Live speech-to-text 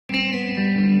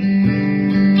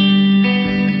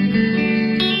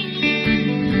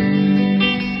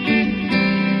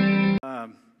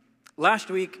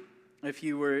Last week, if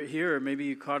you were here, or maybe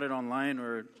you caught it online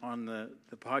or on the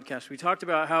podcast, we talked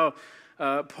about how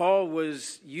Paul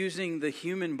was using the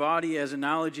human body as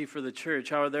analogy for the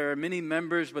church, how there are many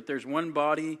members, but there's one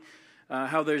body,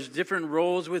 how there's different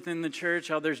roles within the church,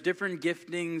 how there's different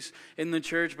giftings in the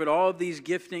church, but all of these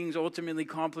giftings ultimately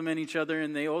complement each other,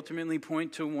 and they ultimately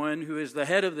point to one who is the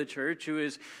head of the church, who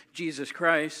is Jesus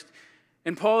Christ.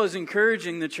 And Paul is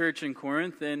encouraging the church in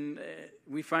Corinth, and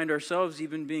we find ourselves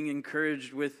even being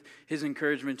encouraged with his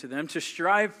encouragement to them to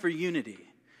strive for unity.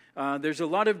 There's a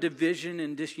lot of division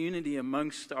and disunity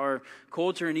amongst our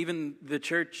culture and even the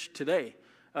church today.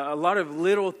 A lot of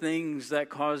little things that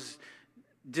cause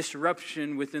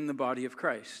disruption within the body of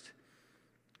Christ.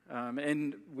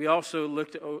 And we also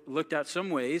looked at some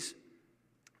ways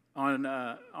on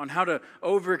how to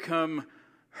overcome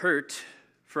hurt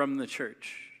from the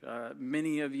church.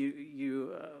 Many of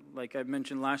you, like I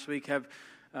mentioned last week,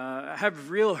 have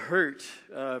real hurt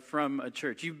from a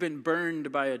church. You've been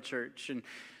burned by a church. And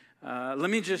let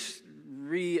me just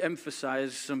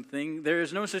re-emphasize something. There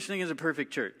is no such thing as a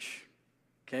perfect church.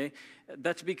 Okay?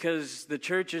 That's because the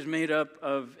church is made up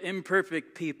of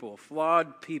imperfect people,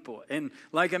 flawed people. And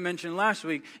like I mentioned last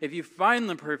week, if you find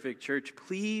the perfect church,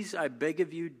 please, I beg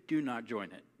of you, do not join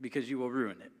it, because you will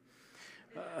ruin it.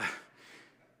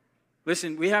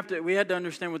 Listen, we had to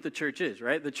understand what the church is,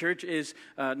 right? The church is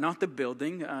not the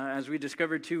building. As we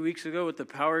discovered 2 weeks ago with the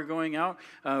power going out,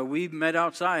 we met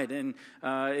outside, and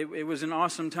it was an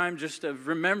awesome time just of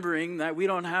remembering that we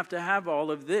don't have to have all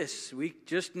of this. We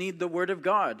just need the Word of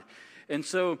God. And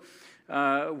so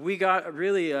we got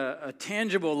really a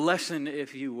tangible lesson,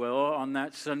 if you will, on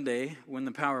that Sunday when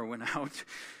the power went out.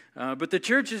 But the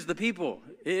church is the people.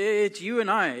 It's you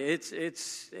and I. It's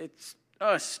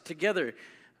us together.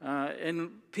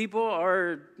 And people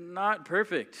are not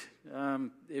perfect.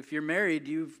 If you're married,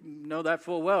 you know that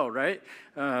full well, right?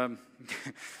 I'm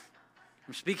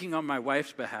speaking on my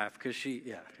wife's behalf because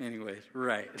anyways,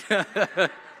 right.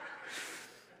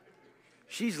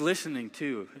 She's listening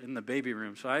too in the baby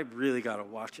room, so I really got to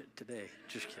watch it today.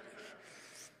 Just kidding.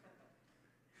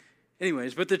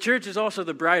 Anyways, but the church is also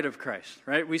the bride of Christ,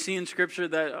 right? We see in Scripture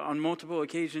that on multiple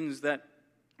occasions that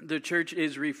the church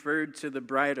is referred to the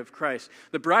bride of Christ.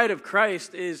 The bride of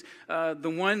Christ is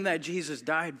the one that Jesus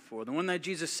died for. The one that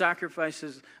Jesus sacrificed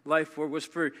his life for was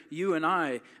for you and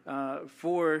I,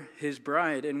 for his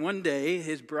bride. And one day,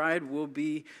 his bride will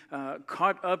be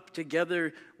caught up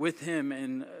together with him,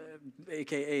 and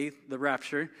a.k.a. the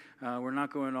rapture. We're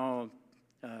not going all,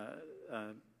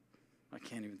 I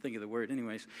can't even think of the word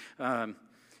anyways. But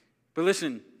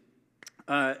listen,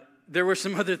 there were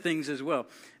some other things as well.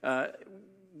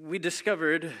 We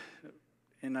discovered,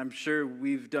 and I'm sure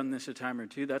we've done this a time or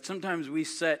two, that sometimes we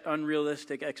set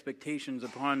unrealistic expectations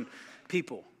upon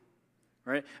people,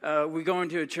 right? We go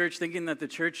into a church thinking that the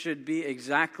church should be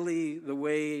exactly the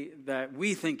way that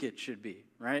we think it should be,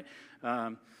 right?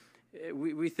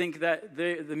 We think that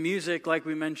the music, like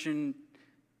we mentioned,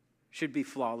 should be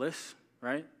flawless,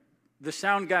 right? The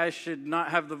sound guys should not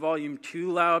have the volume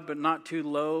too loud but not too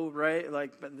low, right?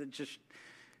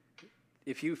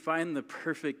 If you find the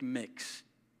perfect mix,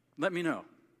 let me know.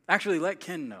 Actually, let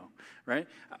Ken know, right?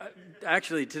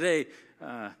 Actually, today,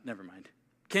 never mind.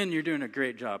 Ken, you're doing a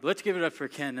great job. Let's give it up for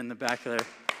Ken in the back there.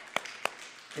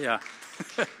 Yeah.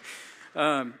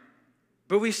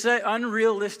 But we set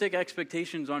unrealistic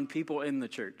expectations on people in the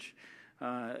church.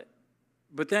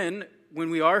 But then,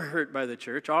 when we are hurt by the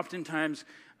church, oftentimes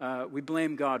we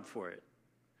blame God for it.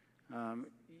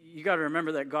 You got to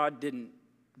remember that God didn't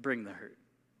bring the hurt.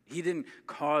 He didn't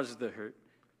cause the hurt.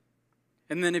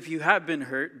 And then if you have been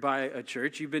hurt by a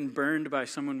church, you've been burned by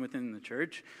someone within the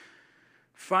church,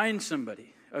 find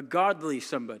somebody, a godly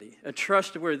somebody, a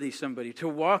trustworthy somebody to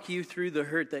walk you through the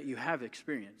hurt that you have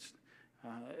experienced.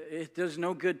 It does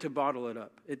no good to bottle it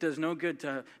up. It does no good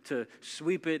to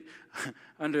sweep it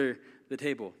under the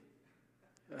table.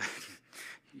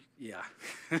 Yeah.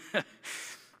 I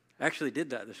actually did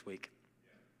that this week.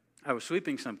 I was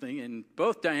sweeping something, and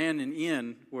both Diane and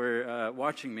Ian were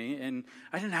watching me, and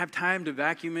I didn't have time to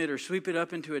vacuum it or sweep it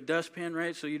up into a dustpan,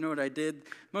 right? So you know what I did?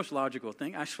 Most logical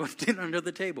thing, I swept it under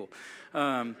the table.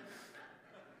 But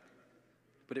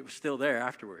it was still there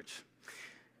afterwards.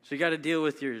 So you got to deal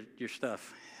with your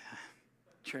stuff.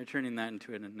 Try turning that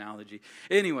into an analogy.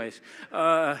 Anyways,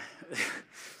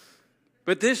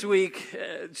 but this week,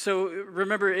 so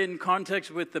remember in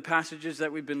context with the passages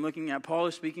that we've been looking at, Paul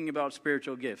is speaking about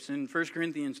spiritual gifts. In 1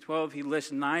 Corinthians 12, he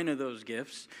lists 9 of those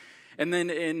gifts. And then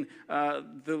in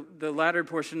the latter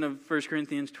portion of 1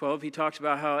 Corinthians 12, he talks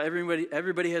about how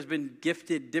everybody has been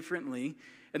gifted differently.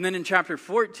 And then in chapter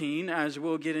 14, as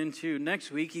we'll get into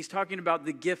next week, he's talking about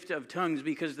the gift of tongues,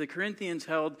 because the Corinthians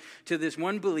held to this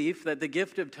one belief that the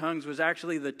gift of tongues was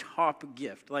actually the top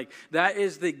gift. Like, that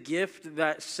is the gift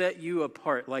that set you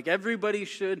apart. Like, everybody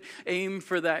should aim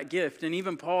for that gift. And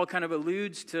even Paul kind of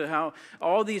alludes to how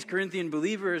all these Corinthian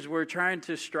believers were trying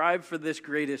to strive for this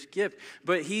greatest gift.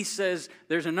 But he says,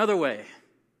 there's another way.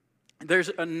 There's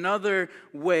another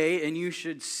way, and you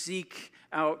should seek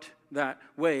out that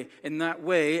way. And that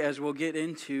way, as we'll get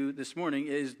into this morning,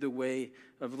 is the way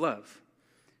of love.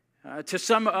 To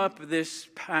sum up this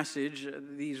passage,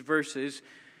 these verses,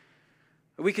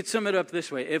 we could sum it up this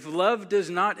way. If love does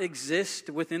not exist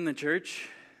within the church,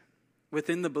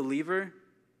 within the believer,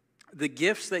 the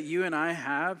gifts that you and I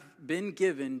have been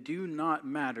given do not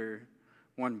matter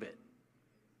one bit.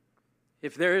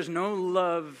 If there is no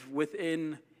love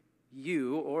within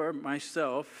you or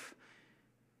myself,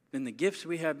 then the gifts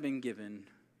we have been given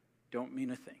don't mean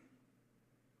a thing.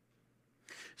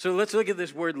 So let's look at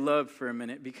this word love for a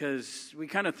minute, because we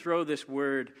kind of throw this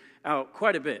word out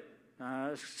quite a bit.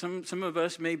 Some of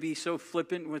us may be so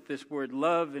flippant with this word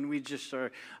love, and we just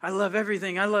are, I love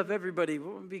everything, I love everybody.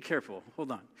 Well, be careful,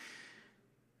 hold on.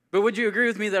 But would you agree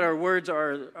with me that our words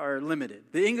are limited?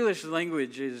 The English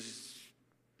language is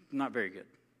not very good.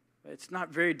 It's not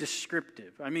very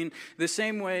descriptive. I mean, the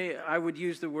same way I would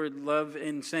use the word love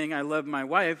in saying I love my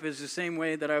wife is the same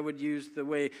way that I would use the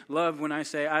way love when I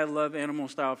say I love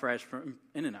animal-style fries from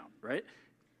In-N-Out, right?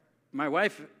 My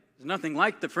wife is nothing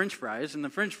like the French fries, and the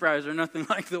French fries are nothing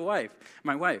like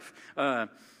my wife. But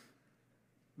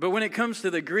when it comes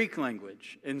to the Greek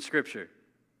language in Scripture,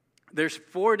 there's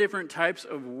 4 different types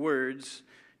of words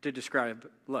to describe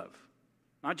love.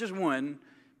 Not just one,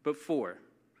 but 4.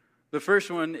 The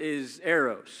first one is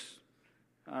eros.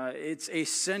 It's a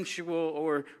sensual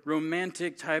or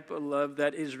romantic type of love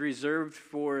that is reserved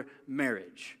for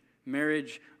marriage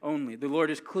only. The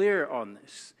Lord is clear on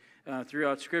this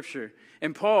throughout Scripture.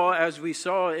 And Paul, as we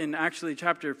saw in actually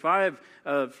chapter 5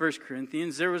 of 1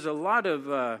 Corinthians, there was a lot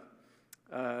of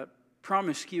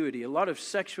promiscuity, a lot of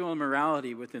sexual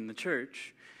immorality within the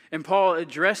church. And Paul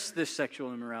addressed this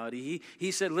sexual immorality.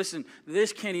 He said, listen,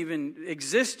 this can't even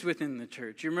exist within the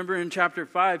church. You remember in chapter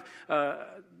 5,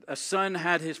 a son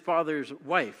had his father's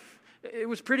wife. It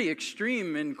was pretty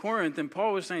extreme in Corinth, and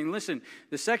Paul was saying, listen,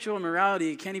 the sexual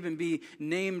immorality can't even be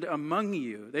named among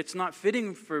you. It's not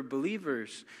fitting for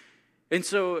believers. And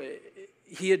so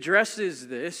he addresses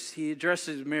this. He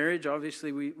addresses marriage.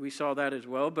 Obviously, we saw that as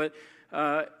well. But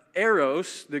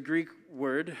eros, the Greek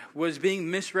word, was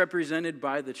being misrepresented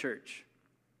by the church.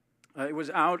 It was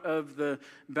out of the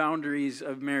boundaries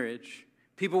of marriage.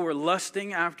 People were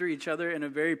lusting after each other in a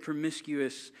very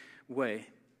promiscuous way.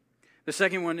 The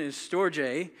second one is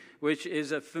storge, which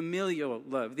is a familial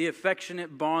love, the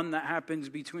affectionate bond that happens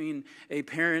between a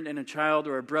parent and a child,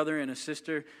 or a brother and a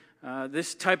sister.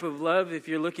 This type of love, if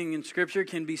you're looking in Scripture,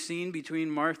 can be seen between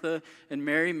Martha and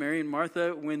Mary and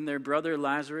Martha, when their brother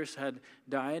Lazarus had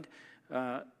died.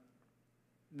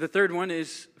 The third one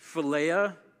is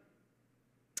philia.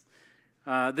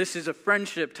 This is a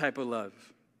friendship type of love.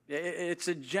 It's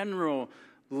a general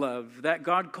love that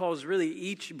God calls really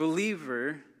each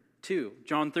believer to.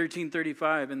 John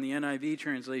 13:35 in the NIV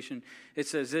translation, it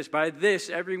says this, by this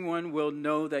everyone will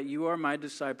know that you are my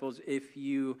disciples if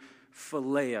you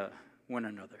philia one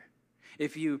another,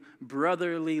 if you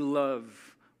brotherly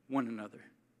love one another.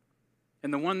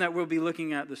 And the one that we'll be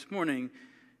looking at this morning,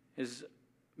 is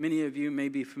many of you may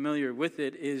be familiar with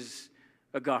it, is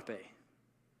agape.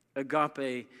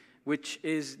 Agape, which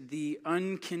is the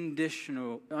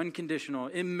unconditional,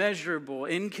 immeasurable,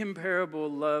 incomparable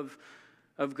love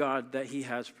of God that he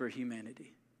has for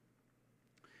humanity.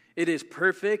 It is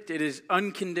perfect, it is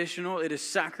unconditional, it is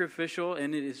sacrificial,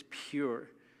 and it is pure.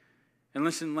 And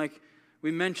listen, like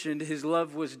we mentioned, his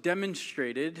love was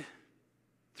demonstrated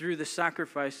through the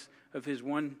sacrifice of his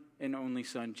one and only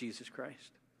Son, Jesus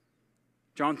Christ.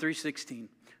 John 3:16,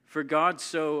 for God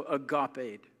so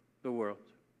agaped the world.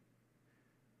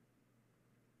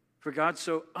 For God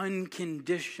so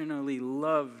unconditionally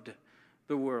loved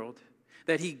the world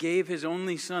that he gave his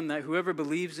only Son, that whoever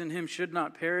believes in him should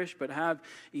not perish but have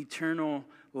eternal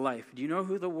life. Do you know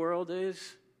who the world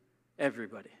is?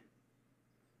 Everybody.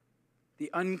 The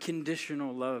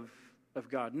unconditional love of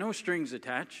God. No strings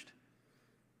attached.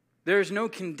 There's no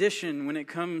condition when it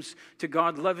comes to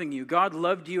God loving you. God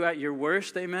loved you at your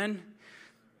worst, amen?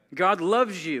 God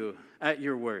loves you at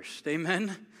your worst,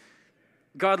 amen?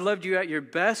 God loved you at your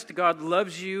best. God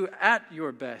loves you at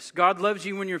your best. God loves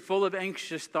you when you're full of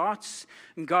anxious thoughts,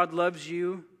 and God loves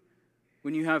you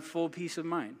when you have full peace of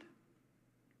mind.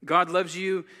 God loves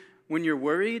you when you're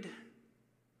worried,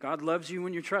 God loves you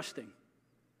when you're trusting.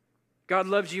 God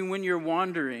loves you when you're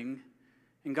wandering,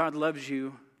 and God loves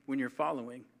you when you're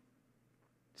following.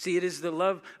 See, it is the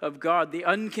love of God, the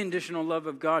unconditional love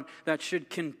of God, that should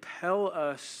compel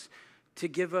us to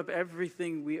give up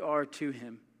everything we are to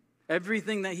Him.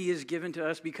 Everything that He has given to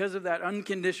us, because of that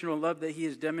unconditional love that He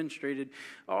has demonstrated,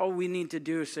 all we need to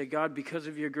do is say, God, because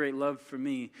of your great love for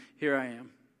me, here I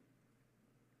am.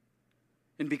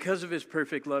 And because of His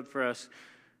perfect love for us,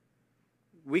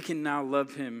 we can now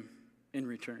love Him in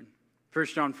return. 1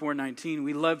 John 4:19,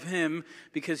 we love Him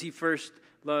because He first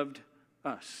loved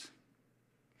us.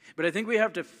 But I think we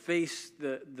have to face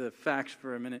the facts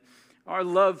for a minute. Our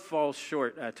love falls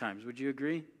short at times. Would you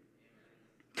agree?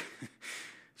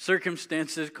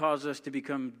 Circumstances cause us to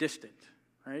become distant,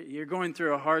 right? You're going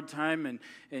through a hard time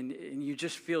and you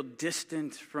just feel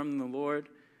distant from the Lord.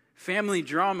 Family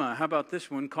drama, how about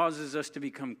this one, causes us to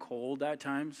become cold at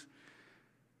times.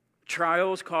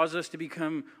 Trials cause us to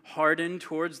become hardened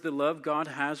towards the love God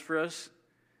has for us.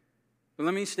 But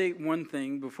let me state one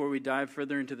thing before we dive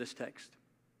further into this text.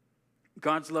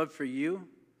 God's love for you,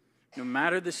 no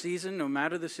matter the season, no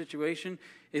matter the situation,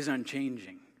 is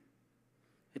unchanging.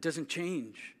 It doesn't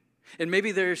change. And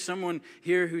maybe there's someone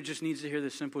here who just needs to hear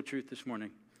this simple truth this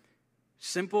morning.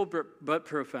 Simple but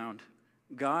profound.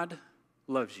 God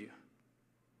loves you.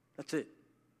 That's it.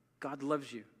 God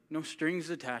loves you. No strings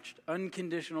attached.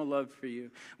 Unconditional love for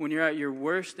you when you're at your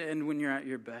worst and when you're at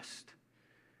your best.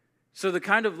 So the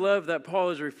kind of love that Paul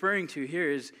is referring to here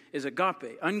is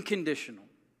agape, unconditional.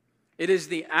 It is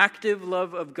the active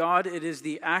love of God. It is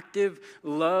the active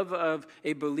love of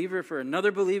a believer for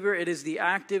another believer. It is the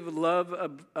active love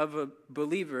of a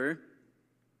believer,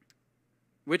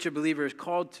 which a believer is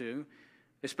called to,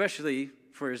 especially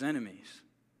for his enemies.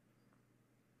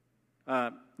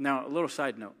 Now, a little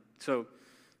side note. So,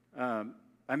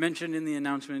 I mentioned in the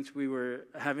announcements we were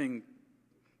having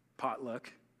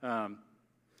potluck.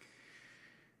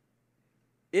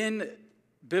 In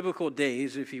biblical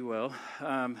days, if you will,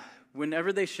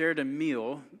 whenever they shared a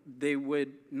meal, they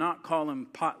would not call them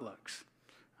potlucks.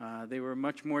 They were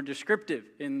much more descriptive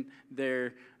in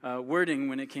their wording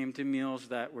when it came to meals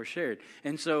that were shared.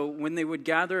 And so when they would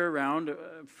gather around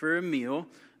for a meal,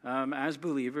 as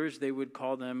believers, they would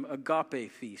call them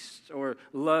agape feasts or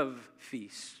love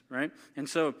feasts, right? And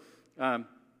so,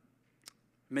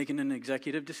 making an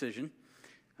executive decision,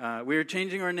 we are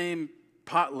changing our name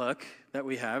potluck that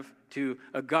we have to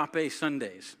Agape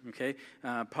Sundays, okay?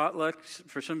 Potlucks,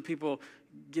 for some people,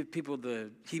 give people the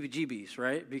heebie-jeebies,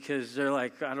 right? Because they're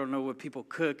like, I don't know what people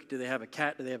cook. Do they have a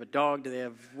cat? Do they have a dog? Do they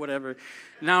have whatever?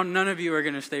 Now none of you are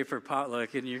going to stay for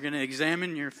potluck, and you're going to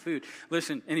examine your food.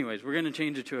 Listen, anyways, we're going to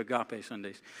change it to Agape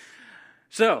Sundays.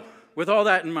 So, with all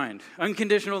that in mind,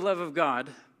 unconditional love of God,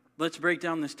 let's break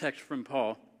down this text from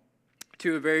Paul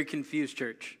to a very confused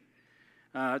church.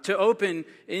 To open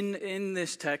in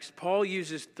this text, Paul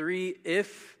uses 3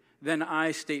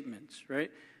 if-then-I statements,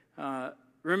 right?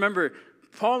 Remember,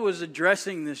 Paul was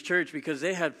addressing this church because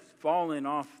they had fallen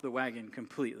off the wagon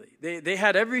completely. They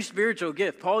had every spiritual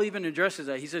gift. Paul even addresses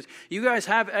that. He says, you guys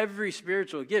have every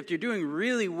spiritual gift. You're doing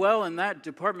really well in that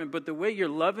department, but the way you're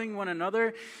loving one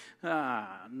another,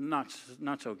 not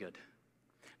so good.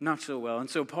 Not so well. And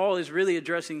so Paul is really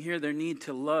addressing here their need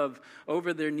to love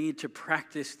over their need to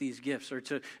practice these gifts or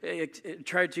to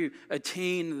try to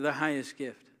attain the highest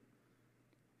gift.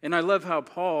 And I love how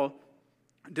Paul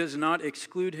does not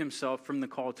exclude himself from the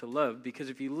call to love,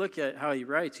 because if you look at how he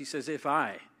writes, he says, if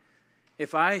I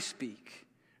speak,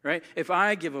 right? If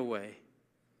I give away,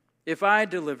 if I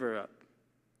deliver up.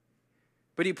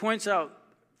 But he points out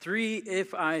 3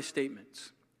 if I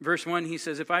statements. Verse 1, he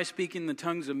says, if I speak in the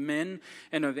tongues of men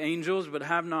and of angels, but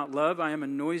have not love, I am a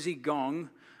noisy gong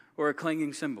or a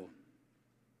clanging cymbal.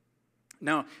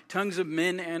 Now, tongues of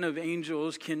men and of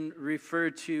angels can refer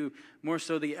to more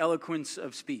so the eloquence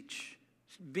of speech,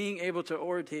 being able to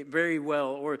orate very well,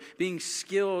 or being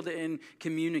skilled in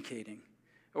communicating,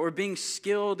 or being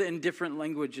skilled in different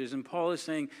languages. And Paul is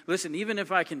saying, listen, even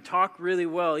if I can talk really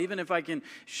well, even if I can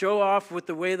show off with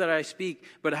the way that I speak,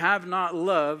 but have not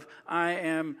love, I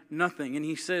am nothing. And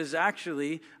he says,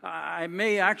 actually, I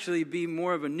may actually be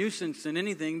more of a nuisance than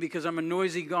anything because I'm a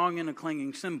noisy gong and a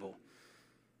clanging cymbal.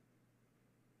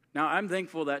 Now, I'm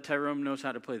thankful that Tyrone knows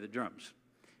how to play the drums,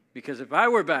 because if I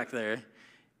were back there,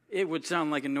 it would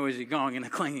sound like a noisy gong and a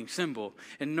clanging cymbal,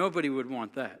 and nobody would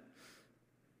want that.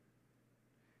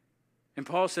 And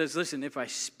Paul says, listen, if I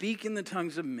speak in the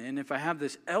tongues of men, if I have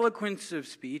this eloquence of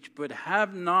speech, but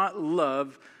have not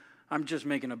love, I'm just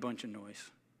making a bunch of noise.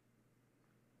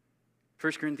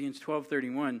 1 Corinthians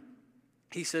 12:31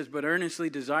 He says, but earnestly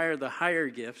desire the higher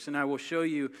gifts, and I will show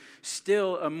you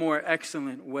still a more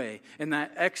excellent way. And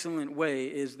that excellent way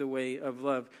is the way of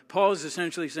love. Paul is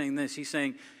essentially saying this. He's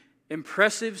saying,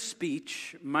 impressive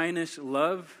speech minus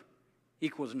love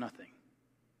equals nothing.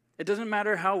 It doesn't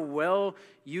matter how well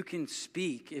you can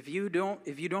speak. If you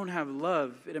don't have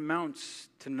love, it amounts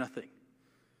to nothing.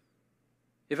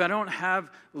 If I don't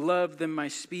have love, then my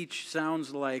speech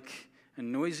sounds like a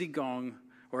noisy gong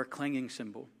or a clanging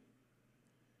cymbal.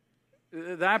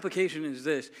 The application is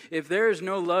this. If there is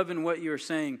no love in what you're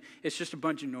saying, it's just a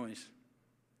bunch of noise.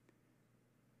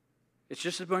 It's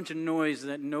just a bunch of noise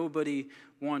that nobody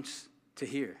wants to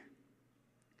hear.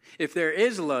 If there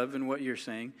is love in what you're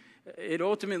saying, it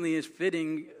ultimately is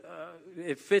fitting.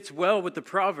 It fits well with the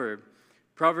proverb.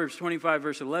 Proverbs 25,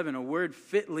 verse 11, a word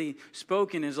fitly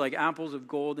spoken is like apples of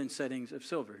gold in settings of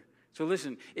silver. So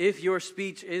listen, if your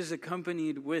speech is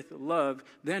accompanied with love,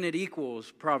 then it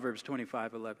equals Proverbs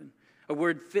 25, 11. A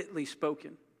word fitly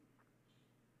spoken.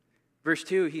 Verse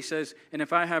 2, he says, and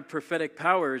if I have prophetic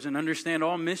powers and understand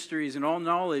all mysteries and all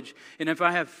knowledge, and if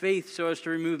I have faith so as to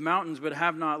remove mountains but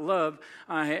have not love,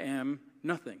 I am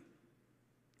nothing.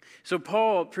 So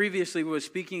Paul previously was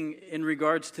speaking in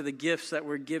regards to the gifts that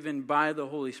were given by the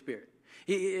Holy Spirit.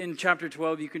 In chapter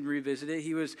 12, you can revisit it.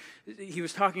 He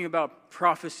was talking about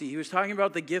prophecy. He was talking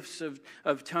about the gifts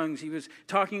of tongues. He was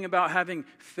talking about having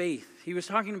faith. He was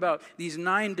talking about these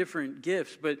 9 different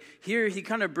gifts. But here he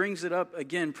kind of brings it up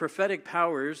again. Prophetic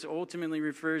powers ultimately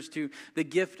refers to the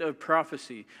gift of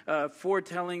prophecy.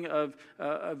 Foretelling of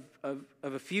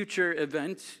a future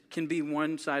event can be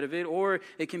one side of it, or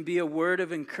it can be a word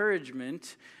of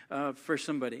encouragement for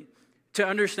somebody. To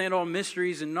understand all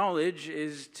mysteries and knowledge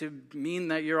is to mean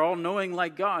that you're all knowing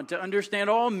like God. To understand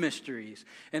all mysteries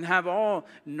and have all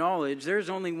knowledge, there's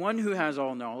only one who has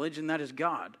all knowledge, and that is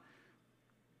God.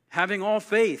 Having all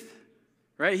faith,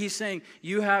 right? He's saying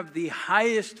you have the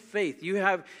highest faith. You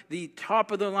have the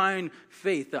top of the line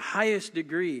faith, the highest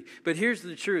degree. But here's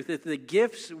the truth. If the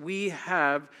gifts we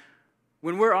have,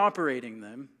 when we're operating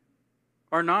them,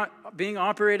 are not being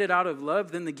operated out of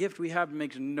love, then the gift we have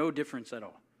makes no difference at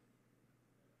all.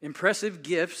 Impressive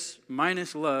gifts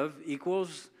minus love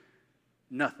equals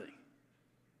nothing.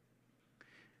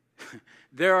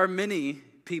 There are many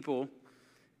people,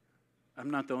 I'm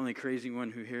not the only crazy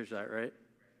one who hears that, right?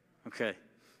 Okay,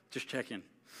 just checking.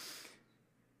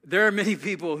 There are many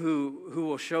people who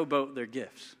will showboat their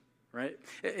gifts, right?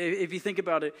 If you think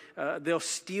about it, they'll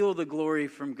steal the glory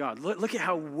from God. Look at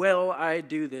how well I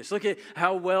do this. Look at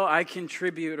how well I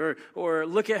contribute, or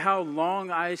look at how long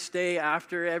I stay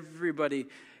after everybody.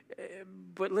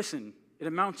 But listen, it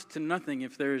amounts to nothing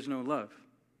if there is no love.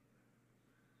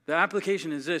 The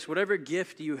application is this: whatever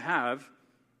gift you have,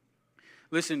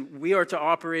 listen, we are to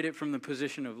operate it from the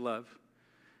position of love.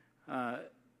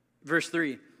 Verse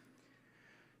 3,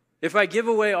 if I give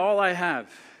away all I have,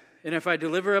 and if I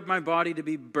deliver up my body to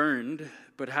be burned,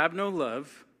 but have no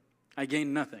love, I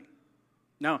gain nothing.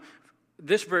 Now,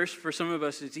 this verse, for some of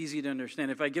us, it's easy to understand.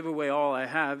 If I give away all I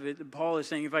have, Paul is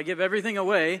saying, if I give everything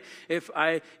away, if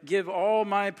I give all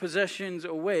my possessions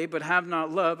away, but have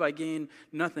not love, I gain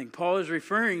nothing. Paul is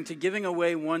referring to giving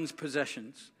away one's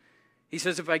possessions. He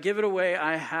says, if I give it away,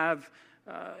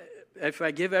 if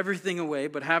I give everything away,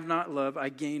 but have not love, I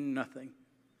gain nothing.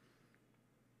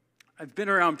 I've been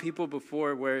around people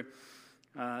before where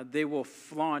they will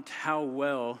flaunt how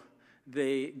well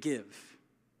they give.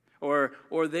 Or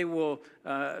they will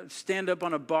stand up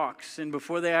on a box, and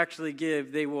before they actually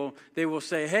give, they will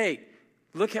say, hey,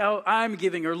 look how I'm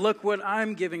giving, or look what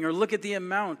I'm giving, or look at the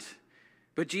amount.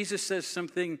 But Jesus says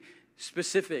something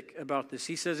specific about this.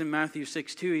 He says in Matthew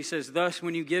 6:2, he says, thus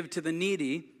when you give to the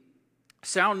needy,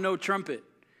 sound no trumpet.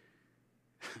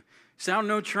 Sound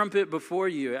no trumpet before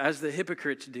you, as the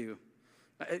hypocrites do.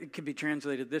 It could be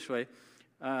translated this way.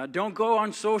 Don't go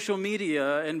on social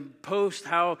media and post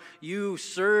how you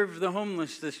serve the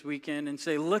homeless this weekend and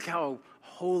say, look how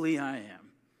holy I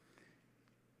am.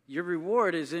 Your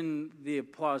reward is in the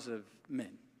applause of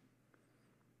men.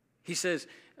 He says,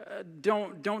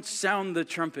 don't sound the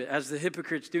trumpet as the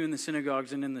hypocrites do in the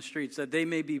synagogues and in the streets, that they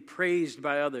may be praised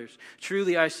by others.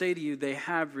 Truly I say to you, they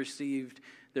have received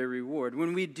their reward.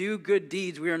 When we do good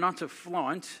deeds, we are not to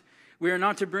flaunt. We are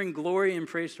not to bring glory and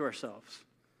praise to ourselves.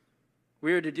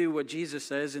 We are to do what Jesus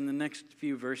says in the next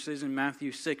few verses in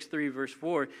Matthew 6:3, verse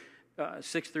 4,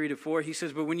 6:3-4. He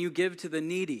says, but when you give to the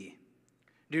needy,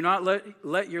 do not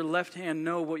let your left hand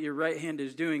know what your right hand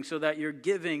is doing, so that your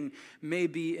giving may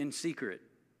be in secret.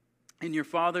 And your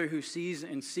Father who sees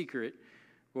in secret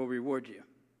will reward you.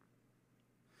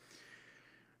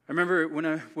 remember when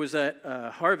I was at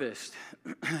Harvest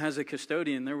as a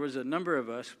custodian, there was a number of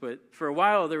us, but for a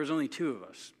while there was only two of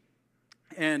us.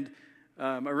 And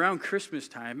around Christmas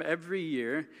time, every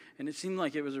year, and it seemed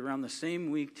like it was around the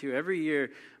same week too, every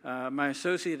year, my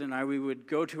associate and I, we would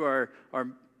go to our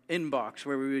inbox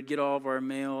where we would get all of our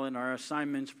mail and our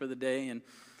assignments for the day. And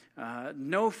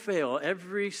no fail,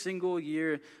 every single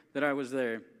year that I was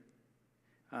there,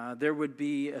 there would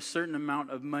be a certain amount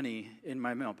of money in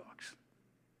my mailbox.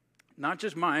 Not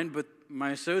just mine, but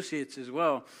my associates as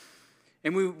well.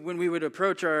 And when we would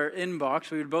approach our inbox,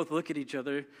 we would both look at each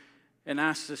other and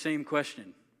ask the same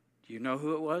question. Do you know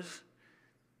who it was?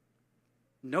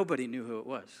 Nobody knew who it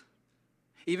was.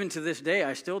 Even to this day,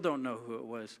 I still don't know who it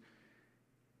was.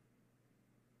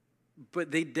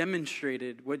 But they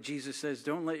demonstrated what Jesus says,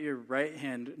 don't let your right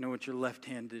hand know what your left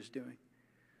hand is doing.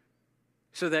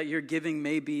 So that your giving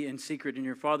may be in secret, and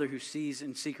your Father who sees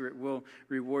in secret will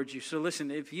reward you. So listen,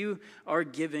 if you are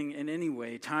giving in any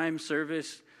way, time,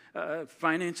 service,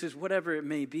 finances, whatever it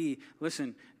may be,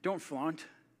 listen, don't flaunt.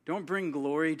 Don't bring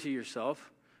glory to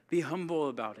yourself. Be humble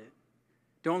about it.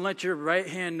 Don't let your right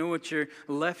hand know what your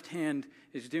left hand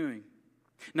is doing.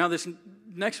 Now, this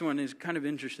next one is kind of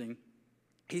interesting.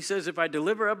 He says, if I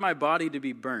deliver up my body to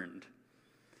be burned.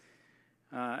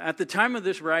 At the time of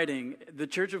this writing, the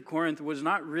church of Corinth was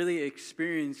not really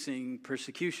experiencing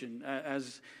persecution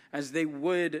as they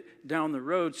would down the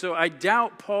road. So I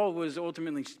doubt Paul was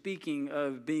ultimately speaking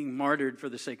of being martyred for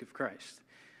the sake of Christ.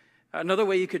 Another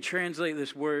way you could translate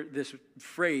this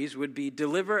phrase would be,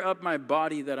 deliver up my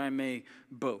body that I may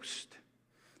boast.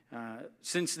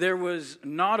 Since there was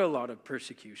not a lot of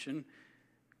persecution,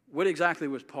 what exactly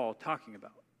was Paul talking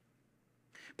about?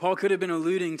 Paul could have been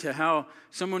alluding to how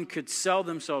someone could sell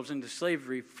themselves into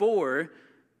slavery for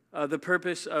the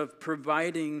purpose of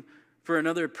providing for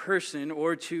another person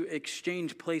or to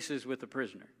exchange places with a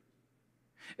prisoner.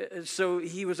 So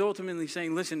he was ultimately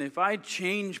saying, listen, if I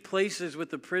change places with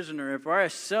the prisoner, if I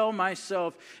sell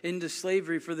myself into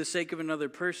slavery for the sake of another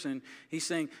person, he's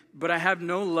saying, but I have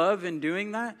no love in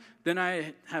doing that, then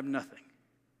I have nothing.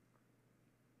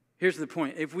 Here's the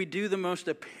point. If we do the most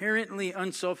apparently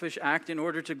unselfish act in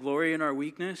order to glory in our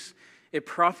weakness, it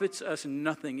profits us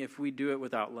nothing if we do it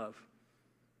without love.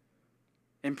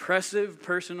 Impressive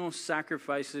personal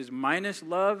sacrifices minus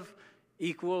love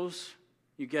equals,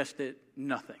 you guessed it,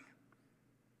 nothing.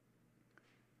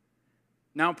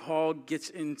 Now Paul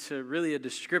gets into really a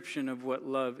description of what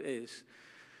love is.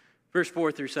 Verse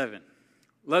 4 through 7.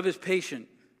 Love is patient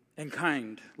and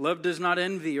kind. Love does not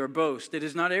envy or boast. It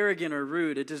is not arrogant or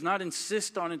rude. It does not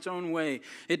insist on its own way.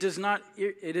 It is not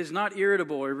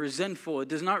irritable or resentful. It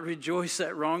does not rejoice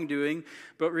at wrongdoing,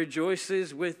 but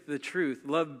rejoices with the truth.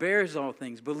 Love bears all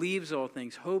things, believes all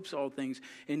things, hopes all things,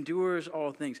 endures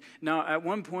all things. Now, at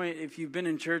one point, if you've been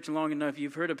in church long enough,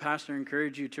 you've heard a pastor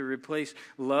encourage you to replace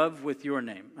love with your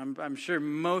name. I'm sure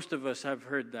most of us have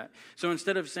heard that. So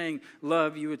instead of saying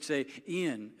love, you would say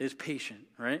Ian is patient,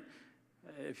 right?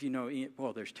 If you know Ian,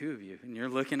 well, there's two of you, and you're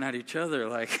looking at each other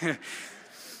like,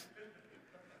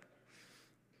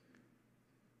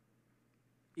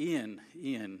 Ian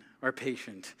are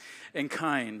patient and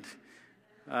kind.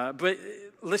 But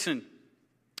listen,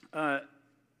 the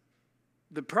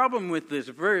problem with this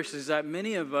verse is that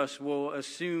many of us will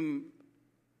assume,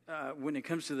 when it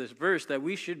comes to this verse, that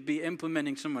we should be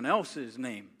implementing someone else's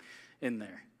name in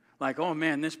there. Like, oh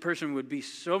man, this person would be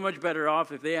so much better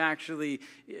off if they actually,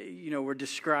 were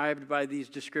described by these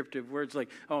descriptive words. Like,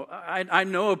 oh, I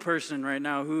know a person right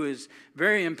now who is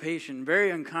very impatient, very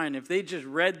unkind. If they just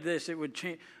read this, it would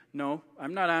change. No,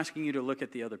 I'm not asking you to look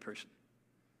at the other person.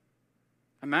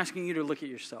 I'm asking you to look at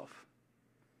yourself.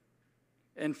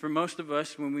 And for most of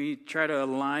us, when we try to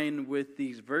align with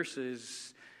these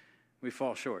verses, we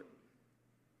fall short.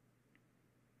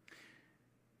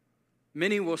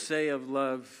 Many will say of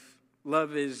love,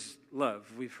 love is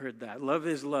love. We've heard that. Love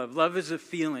is love. Love is a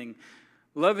feeling.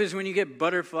 Love is when you get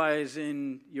butterflies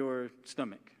in your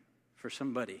stomach for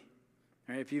somebody.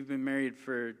 Right? If you've been married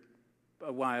for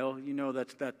a while, you know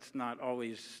that's not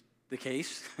always the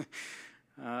case.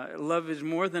 Love is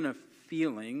more than a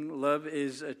feeling. Love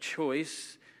is a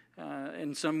choice.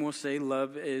 And some will say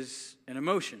love is an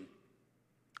emotion.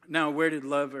 Now, where did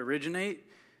love originate?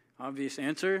 Obvious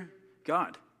answer,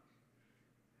 God.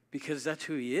 Because that's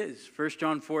who he is. 1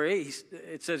 John 4:8,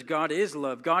 it says God is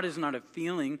love. God is not a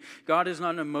feeling. God is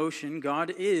not an emotion. God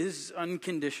is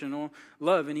unconditional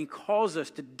love. And he calls us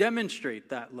to demonstrate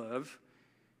that love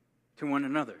to one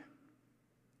another.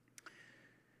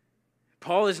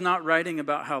 Paul is not writing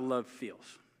about how love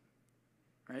feels.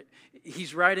 right?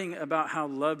 He's writing about how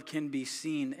love can be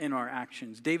seen in our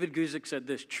actions. David Guzik said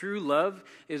this: true love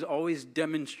is always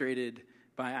demonstrated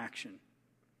by action.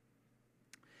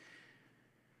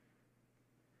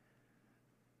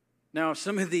 Now,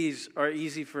 some of these are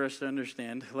easy for us to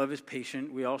understand. Love is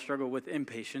patient. We all struggle with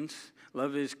impatience.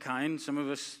 Love is kind. Some of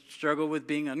us struggle with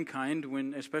being unkind,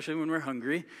 especially when we're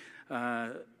hungry.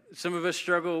 Some of us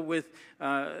struggle with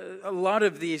a lot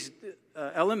of these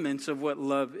elements of what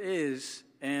love is.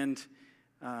 And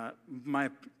my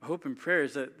hope and prayer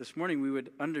is that this morning we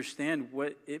would understand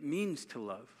what it means to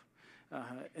love.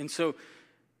 And so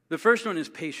the first one is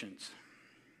patience.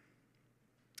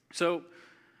 So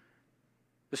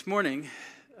this morning,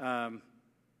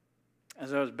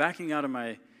 as I was backing out of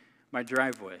my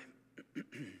driveway,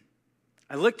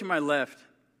 I look to my left,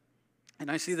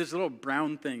 and I see this little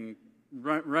brown thing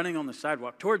running on the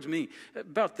sidewalk towards me,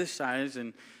 about this size,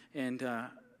 and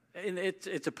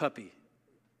it's a puppy.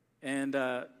 And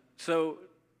so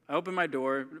I open my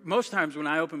door. Most times when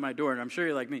I open my door, and I'm sure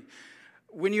you're like me,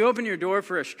 when you open your door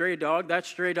for a stray dog, that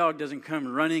stray dog doesn't come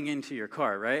running into your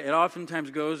car, right? It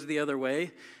oftentimes goes the other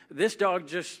way. This dog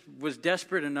just was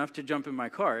desperate enough to jump in my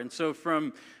car. And so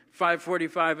from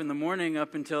 5:45 in the morning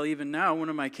up until even now, one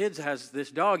of my kids has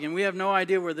this dog, and we have no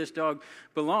idea where this dog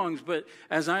belongs. But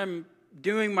as I'm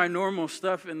doing my normal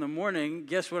stuff in the morning,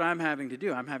 guess what I'm having to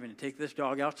do? I'm having to take this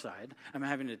dog outside. I'm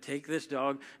having to take this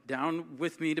dog down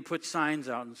with me to put signs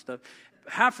out and stuff.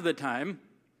 Half of the time,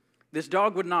 this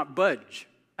dog would not budge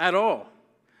at all.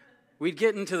 We'd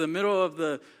get into the middle of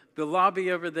the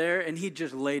lobby over there, and he'd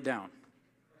just lay down.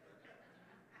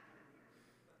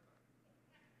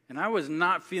 And I was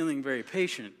not feeling very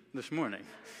patient this morning,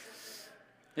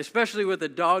 especially with a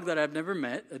dog that I've never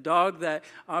met, a dog that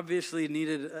obviously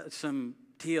needed some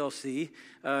TLC.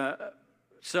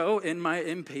 So in my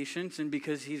impatience, and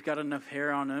because he's got enough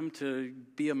hair on him to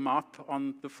be a mop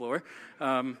on the floor,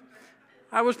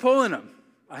 I was pulling him.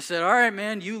 I said, all right,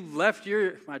 man, you left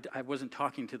I wasn't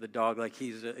talking to the dog like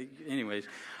he's, anyways.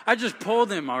 I just pulled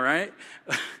him, all right?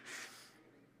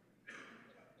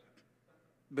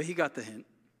 But he got the hint.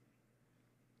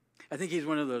 I think he's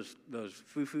one of those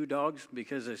foo-foo dogs,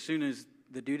 because as soon as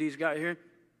the duties got here,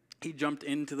 he jumped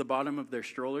into the bottom of their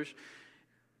strollers.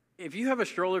 If you have a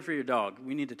stroller for your dog,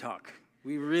 we need to talk.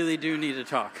 We really do need to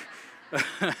talk.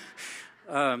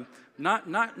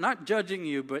 Not judging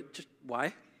you, but just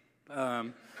why?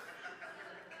 I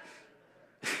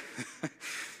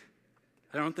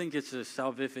don't think it's a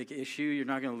salvific issue. You're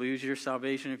not going to lose your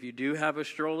salvation if you do have a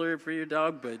stroller for your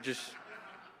dog, but just,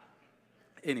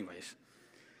 anyways.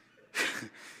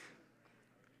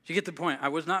 You get the point. I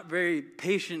was not very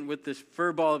patient with this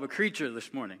fur ball of a creature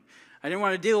this morning. I didn't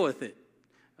want to deal with it.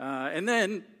 And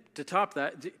then, to top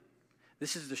that,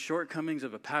 this is the shortcomings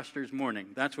of a pastor's morning.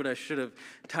 That's what I should have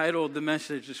titled the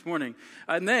message this morning.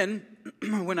 And then,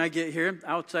 when I get here,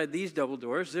 outside these double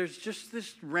doors, there's just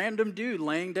this random dude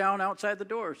laying down outside the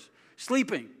doors,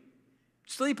 sleeping.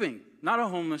 Not a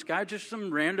homeless guy, just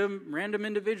some random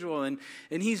individual. And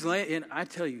he's laying, and I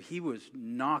tell you, he was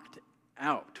knocked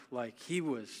out. Like, he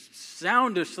was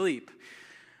sound asleep.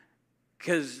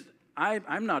 Because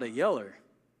I'm not a yeller.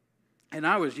 And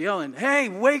I was yelling, hey,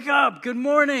 wake up, good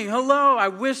morning, hello. I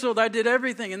whistled, I did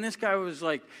everything. And this guy was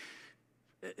like,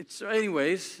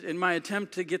 anyways, in my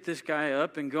attempt to get this guy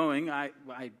up and going, I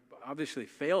obviously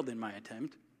failed in my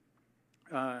attempt.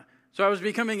 So I was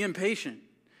becoming impatient.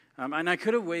 And I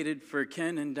could have waited for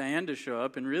Ken and Diane to show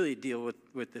up and really deal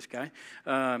with this guy.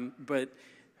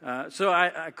 So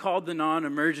I called the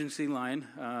non-emergency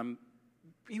line.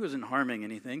 He wasn't harming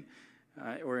anything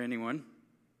or anyone.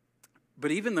 But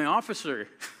even the officer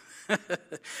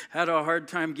had a hard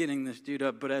time getting this dude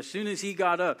up. But as soon as he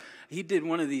got up, he did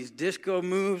one of these disco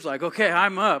moves, like, okay,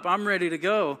 I'm up, I'm ready to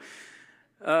go.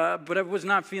 But I was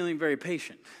not feeling very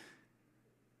patient.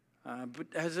 But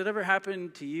has it ever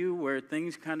happened to you where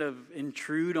things kind of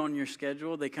intrude on your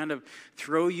schedule? They kind of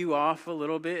throw you off a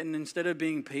little bit, and instead of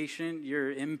being patient,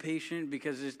 you're impatient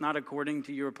because it's not according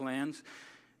to your plans?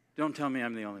 Don't tell me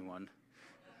I'm the only one.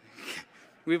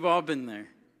 We've all been there.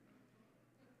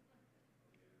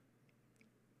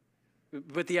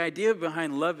 But the idea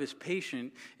behind love is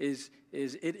patient is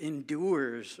it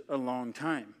endures a long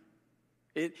time.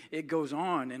 It goes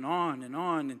on and on and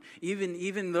on. And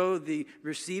even though the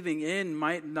receiving end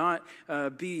might not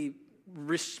be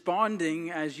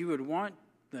responding as you would want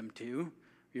them to,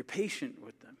 you're patient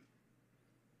with them.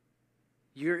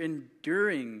 You're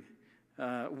enduring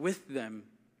with them.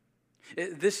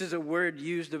 This is a word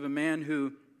used of a man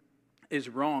who is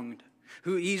wronged,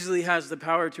 who easily has the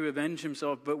power to avenge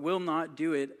himself, but will not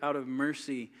do it out of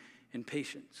mercy and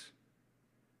patience.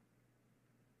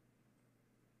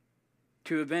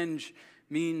 To avenge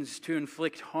means to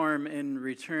inflict harm in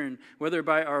return, whether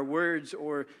by our words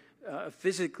or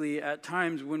physically. At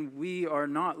times when we are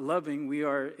not loving, we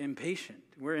are impatient.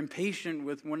 We're impatient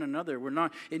with one another. We're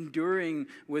not enduring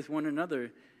with one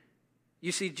another.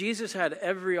 You see, Jesus had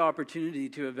every opportunity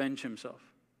to avenge himself,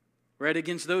 right,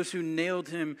 against those who nailed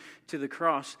him to the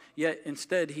cross, yet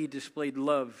instead he displayed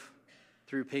love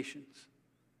through patience.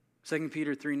 2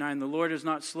 Peter 3:9, the Lord is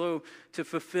not slow to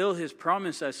fulfill his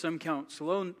promise, as some count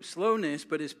slowness,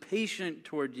 but is patient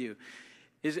toward you.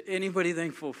 Is anybody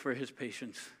thankful for his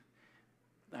patience?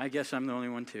 I guess I'm the only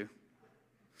one too.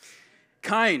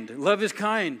 Kind. Love is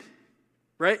kind,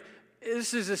 right?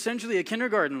 This is essentially a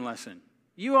kindergarten lesson.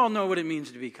 You all know what it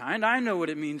means to be kind. I know what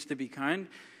it means to be kind.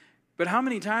 But how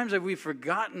many times have we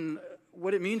forgotten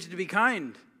what it means to be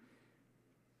kind?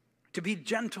 To be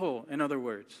gentle, in other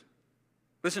words.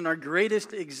 Listen, our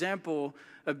greatest example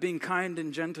of being kind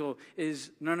and gentle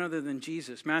is none other than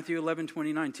Jesus. Matthew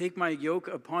 11:29, take my yoke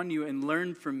upon you and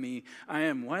learn from me. I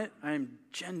am what? I am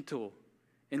gentle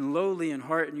and lowly in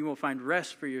heart, and you will find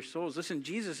rest for your souls. Listen,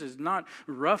 Jesus is not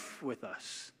rough with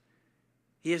us.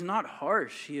 He is not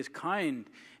harsh. He is kind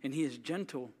and he is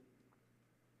gentle.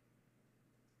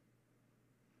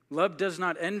 Love does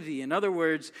not envy. In other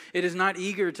words, it is not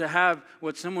eager to have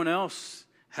what someone else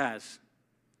has,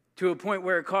 to a point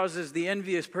where it causes the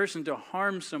envious person to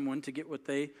harm someone to get what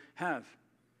they have.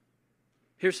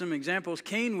 Here's some examples.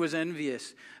 Cain was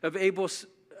envious of Abel's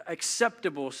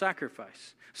acceptable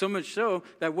sacrifice. So much so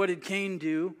that what did Cain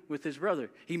do with his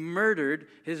brother? He murdered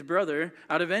his brother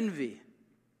out of envy.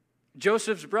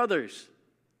 Joseph's brothers.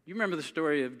 You remember the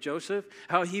story of Joseph?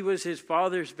 How he was his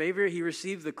father's favorite. He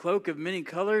received the cloak of many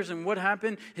colors. And what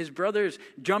happened? His brothers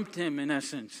jumped him, in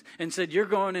essence, and said, you're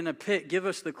going in a pit. Give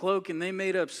us the cloak. And they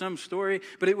made up some story.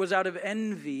 But it was out of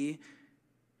envy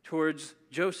towards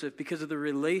Joseph because of the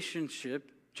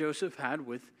relationship Joseph had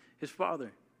with his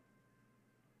father.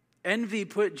 Envy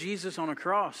put Jesus on a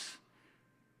cross.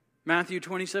 Matthew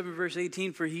 27, verse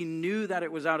 18, for he knew that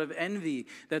it was out of envy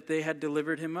that they had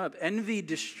delivered him up. Envy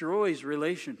destroys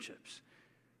relationships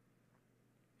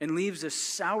and leaves a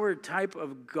sour type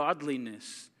of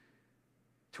godliness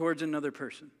towards another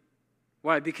person.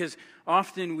 Why? Because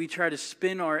often we try to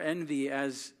spin our envy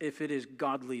as if it is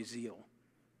godly zeal,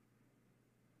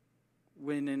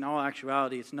 when in all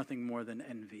actuality it's nothing more than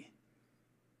envy.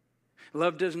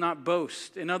 Love does not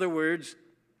boast. In other words,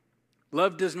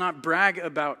 love does not brag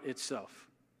about itself.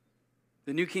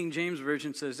 The New King James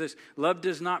Version says this, love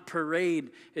does not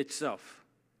parade itself.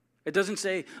 It doesn't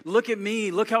say, look at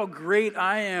me, look how great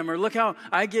I am, or look how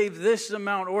I gave this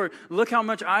amount, or look how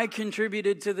much I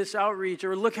contributed to this outreach,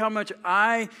 or look how much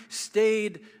I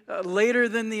stayed later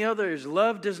than the others.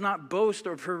 Love does not boast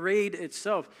or parade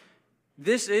itself.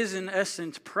 This is, in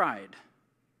essence, pride.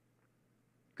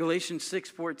 Galatians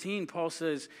 6:14, Paul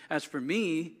says, as for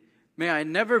me, may I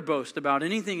never boast about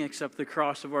anything except the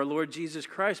cross of our Lord Jesus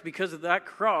Christ. Because of that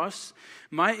cross,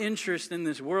 my interest in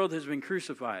this world has been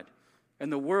crucified,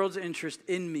 and the world's interest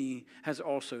in me has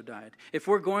also died. If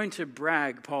we're going to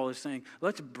brag, Paul is saying,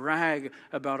 let's brag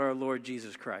about our Lord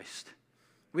Jesus Christ.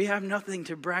 We have nothing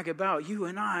to brag about. You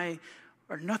and I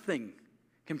are nothing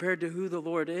compared to who the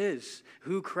Lord is,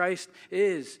 who Christ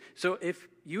is. So if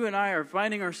you and I are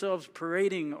finding ourselves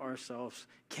parading ourselves,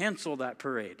 cancel that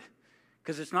parade.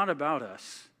 Because it's not about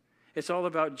us. It's all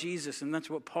about Jesus, and that's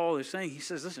what Paul is saying. He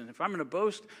says, listen, if I'm going to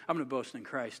boast, I'm going to boast in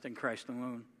Christ and Christ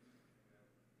alone.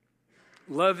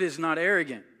 Love is not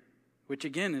arrogant, which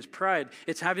again is pride.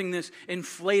 It's having this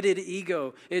inflated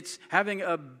ego. It's having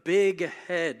a big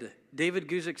head. David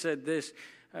Guzik said this.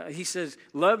 He says,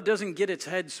 love doesn't get its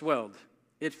head swelled.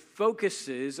 It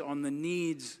focuses on the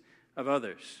needs of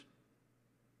others.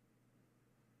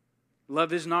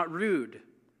 Love is not rude.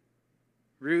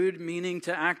 Rude meaning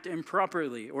to act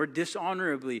improperly or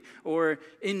dishonorably or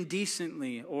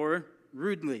indecently or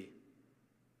rudely.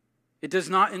 It does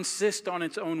not insist on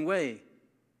its own way.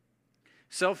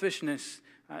 Selfishness,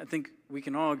 I think we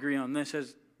can all agree on this,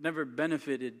 has never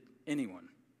benefited anyone.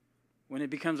 When it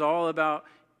becomes all about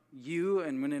you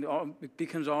and when it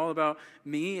becomes all about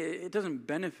me, it doesn't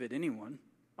benefit anyone.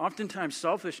 Oftentimes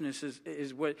selfishness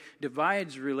is what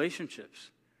divides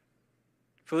relationships.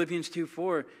 Philippians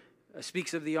 2:4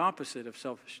 speaks of the opposite of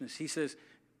selfishness. He says,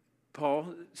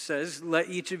 Paul says, let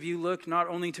each of you look not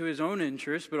only to his own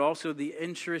interests, but also the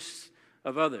interests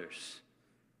of others.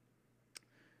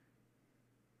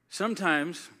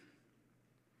 Sometimes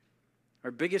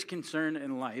our biggest concern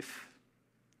in life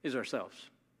is ourselves.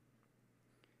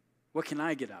 What can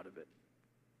I get out of it?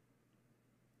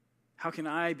 How can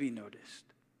I be noticed?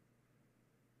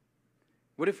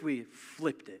 What if we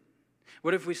flipped it?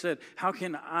 What if we said, how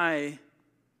can I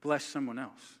bless someone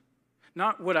else?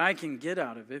 Not what I can get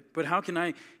out of it, but how can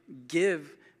I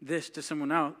give this to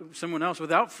someone else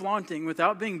without flaunting,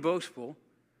 without being boastful?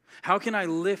 How can I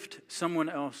lift someone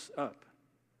else up?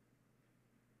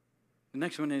 The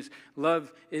next one is,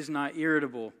 love is not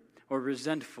irritable or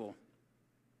resentful.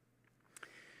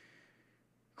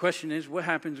 Question is, what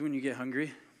happens when you get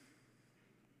hungry?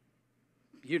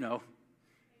 You know.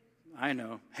 I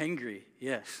know. Hangry,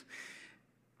 yes.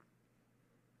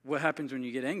 What happens when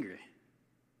you get angry?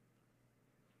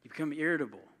 You become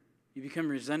irritable. You become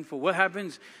resentful. What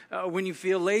happens when you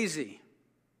feel lazy?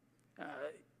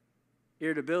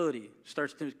 Irritability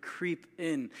starts to creep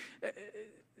in.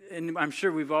 And I'm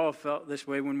sure we've all felt this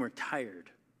way when we're tired.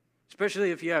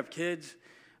 Especially if you have kids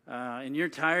and you're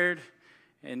tired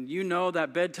and you know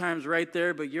that bedtime's right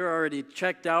there, but you're already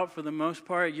checked out for the most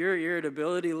part. Your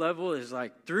irritability level is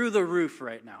like through the roof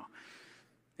right now.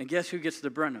 And guess who gets the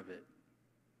brunt of it?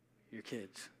 Your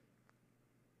kids.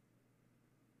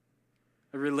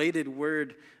 A related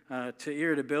word to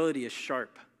irritability is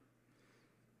sharp.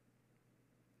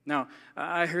 Now,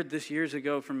 I heard this years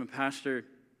ago from a pastor,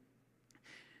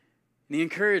 and he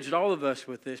encouraged all of us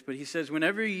with this, but he says,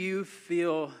 whenever you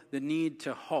feel the need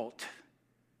to halt,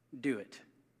 do it.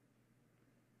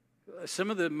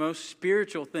 Some of the most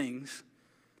spiritual things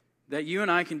that you and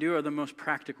I can do are the most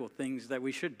practical things that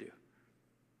we should do.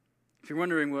 If you're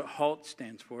wondering what HALT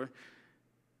stands for,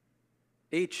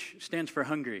 H stands for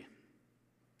hungry.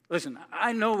 Listen,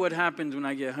 I know what happens when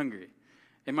I get hungry.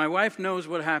 And my wife knows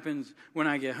what happens when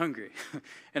I get hungry.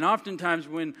 And oftentimes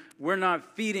when we're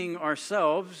not feeding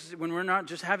ourselves, when we're not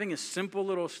just having a simple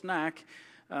little snack,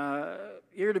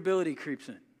 irritability creeps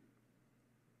in.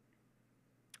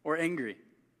 Or angry.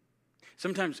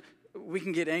 Sometimes we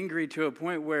can get angry to a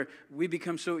point where we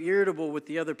become so irritable with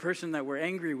the other person that we're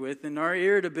angry with, and our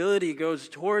irritability goes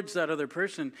towards that other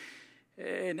person,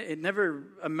 and it never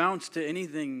amounts to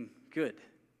anything good.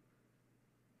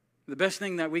 The best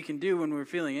thing that we can do when we're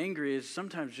feeling angry is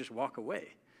sometimes just walk away.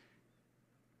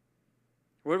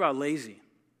 What about lazy?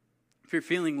 If you're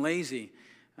feeling lazy,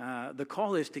 the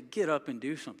call is to get up and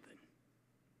do something.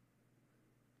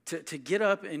 To get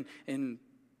up and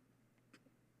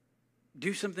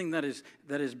do something that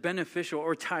is beneficial,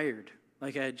 or tired,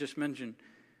 like I had just mentioned.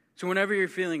 So whenever you're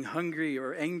feeling hungry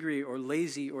or angry or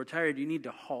lazy or tired, you need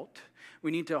to halt. We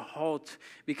need to halt,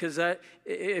 because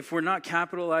if we're not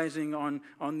capitalizing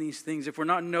on these things, if we're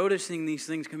not noticing these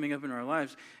things coming up in our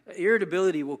lives,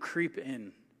 irritability will creep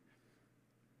in.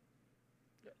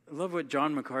 I love what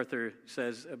John MacArthur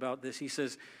says about this. He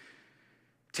says,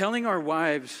 telling our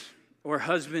wives or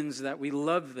husbands that we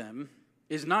love them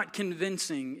is not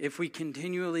convincing if we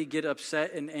continually get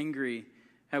upset and angry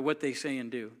at what they say and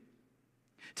do.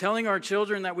 Telling our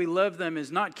children that we love them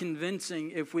is not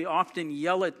convincing if we often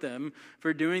yell at them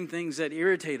for doing things that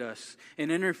irritate us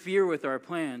and interfere with our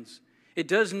plans. It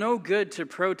does no good to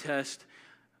protest.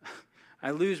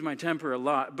 I lose my temper a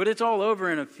lot, but it's all over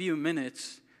in a few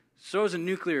minutes. So is a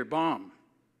nuclear bomb.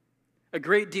 A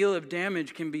great deal of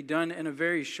damage can be done in a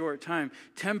very short time.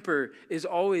 Temper is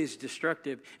always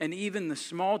destructive, and even the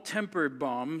small temper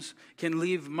bombs can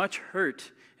leave much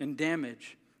hurt and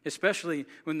damage, especially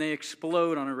when they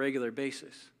explode on a regular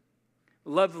basis.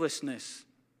 Lovelessness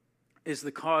is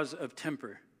the cause of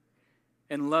temper,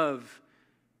 and love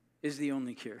is the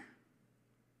only cure.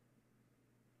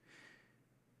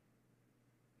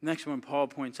 Next one Paul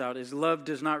points out is love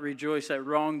does not rejoice at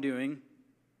wrongdoing,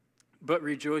 but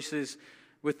rejoices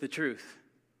with the truth.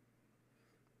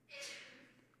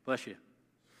 Bless you.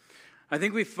 I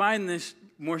think we find this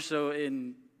more so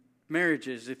in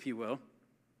marriages, if you will.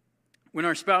 When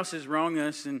our spouses wrong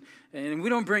us, and we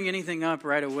don't bring anything up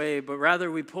right away, but rather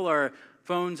we pull our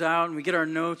phones out and we get our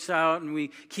notes out and we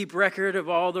keep record of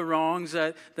all the wrongs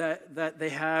that they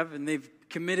have and they've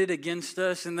committed against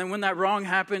us. And then when that wrong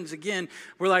happens again,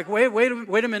 we're like, wait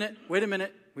a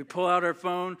minute. We pull out our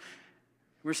phone.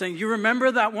 We're saying, you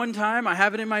remember that one time? I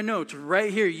have it in my notes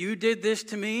right here. You did this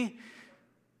to me.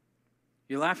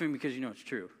 You're laughing because you know it's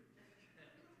true.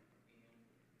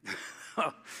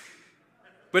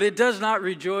 But it does not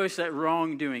rejoice at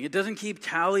wrongdoing. It doesn't keep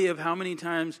tally of how many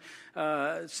times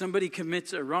somebody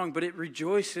commits a wrong, but it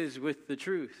rejoices with the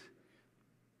truth.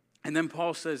 And then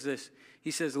Paul says this.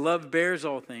 He says, love bears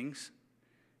all things,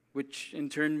 which in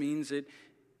turn means it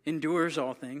endures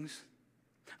all things.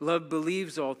 Love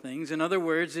believes all things. In other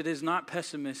words, it is not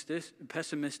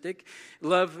pessimistic.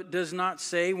 Love does not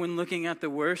say when looking at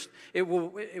the worst, it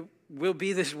will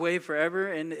be this way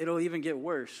forever, and it'll even get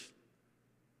worse.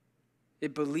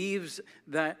 It believes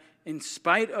that in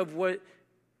spite of what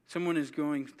someone is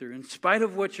going through, in spite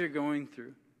of what you're going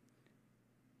through,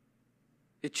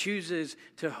 it chooses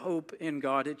to hope in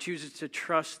God. It chooses to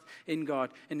trust in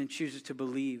God. And it chooses to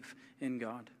believe in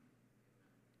God.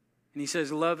 And he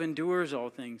says, love endures all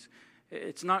things.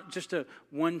 It's not just a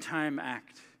one-time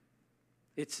act.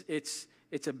 It's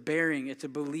a bearing. It's a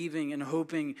believing and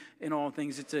hoping in all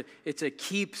things. It's a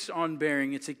keeps on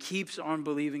bearing. It's a keeps on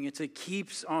believing. It's a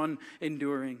keeps on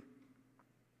enduring.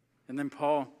 And then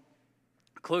Paul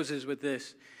closes with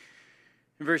this.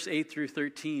 In verse 8 through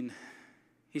 13,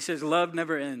 he says, love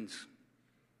never ends.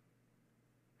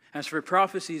 As for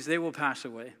prophecies, they will pass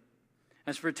away.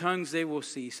 As for tongues, they will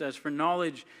cease. As for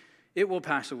knowledge, it will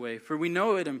pass away. For we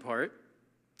know it in part,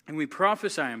 and we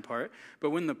prophesy in part. But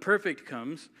when the perfect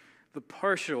comes, the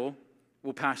partial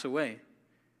will pass away.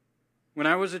 When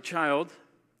I was a child,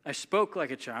 I spoke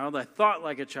like a child. I thought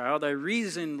like a child. I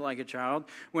reasoned like a child.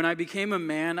 When I became a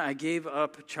man, I gave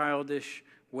up childish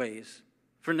ways.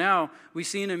 For now, we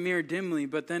see in a mirror dimly,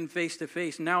 but then face to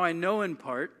face. Now I know in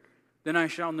part, then I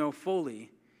shall know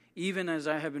fully, even as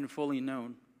I have been fully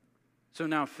known. So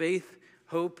now faith,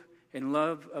 hope, and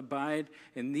love abide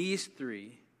in these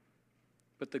three,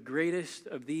 but the greatest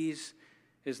of these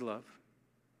is love.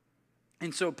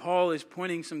 And so Paul is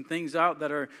pointing some things out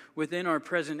that are within our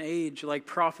present age, like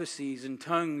prophecies and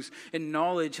tongues and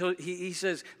knowledge. He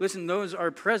says, listen, those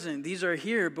are present. These are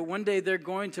here, but one day they're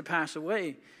going to pass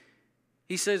away.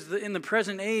 He says that in the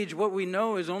present age, what we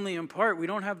know is only in part. We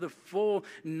don't have the full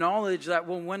knowledge that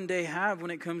we'll one day have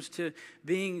when it comes to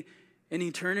being in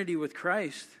eternity with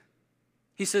Christ.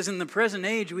 He says in the present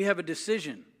age, we have a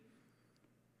decision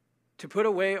to put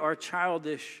away our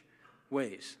childish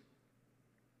ways,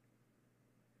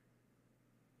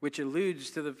 which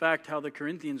alludes to the fact how the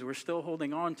Corinthians were still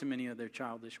holding on to many of their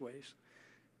childish ways.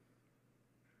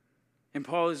 And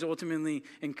Paul is ultimately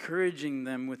encouraging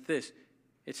them with this.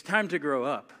 It's time to grow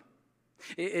up.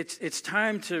 It's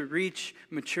time to reach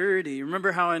maturity.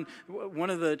 Remember how in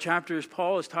one of the chapters,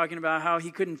 Paul is talking about how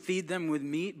he couldn't feed them with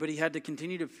meat, but he had to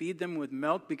continue to feed them with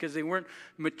milk because they weren't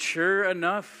mature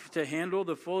enough to handle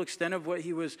the full extent of what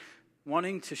he was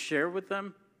wanting to share with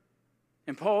them.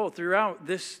 And Paul, throughout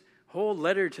this whole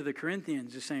letter to the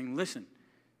Corinthians, is saying, listen,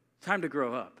 it's time to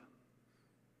grow up.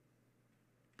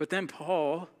 But then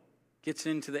Paul gets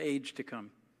into the age to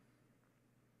come.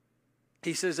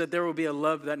 He says that there will be a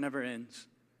love that never ends.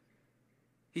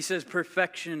 He says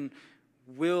perfection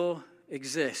will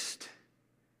exist.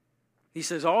 He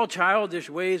says all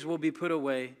childish ways will be put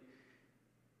away.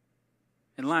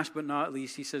 And last but not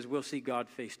least, he says we'll see God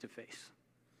face to face.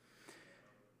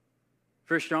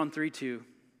 1 John 3:2.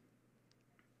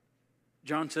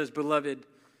 John says, beloved,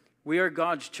 we are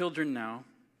God's children now,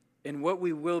 and what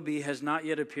we will be has not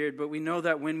yet appeared, but we know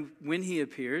that when he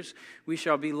appears, we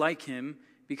shall be like him,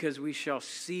 because we shall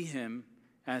see him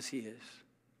as he is.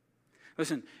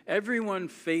 Listen, everyone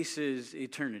faces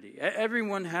eternity.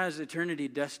 Everyone has eternity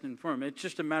destined for them. It's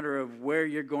just a matter of where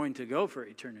you're going to go for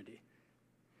eternity.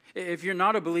 If you're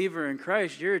not a believer in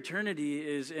Christ, your eternity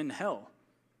is in hell.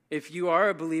 If you are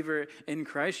a believer in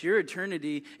Christ, your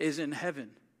eternity is in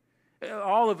heaven.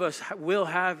 All of us will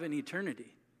have an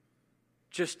eternity,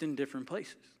 just in different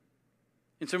places.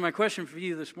 And so my question for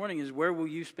you this morning is, where will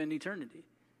you spend eternity?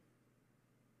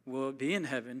 Will it be in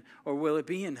heaven or will it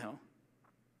be in hell?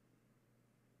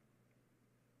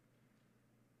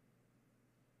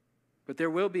 But there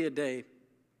will be a day,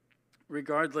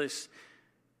 regardless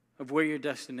of where your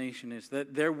destination is,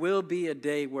 that there will be a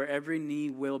day where every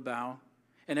knee will bow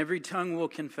and every tongue will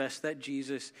confess that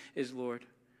Jesus is Lord.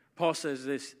 Paul says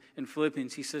this in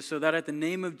Philippians. He says, so that at the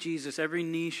name of Jesus, every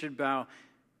knee should bow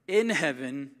in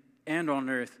heaven and on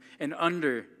earth and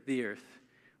under the earth,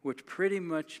 which pretty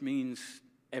much means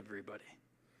everybody.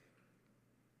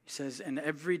 He says, and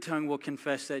every tongue will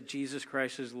confess that Jesus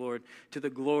Christ is Lord, to the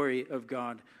glory of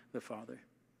God the Father.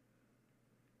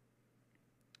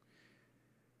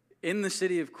 In the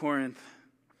city of Corinth,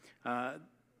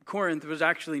 Corinth was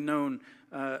actually known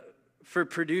for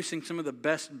producing some of the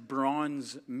best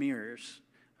bronze mirrors.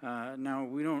 Now,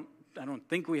 I don't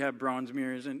think we have bronze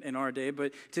mirrors in our day,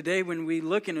 but today when we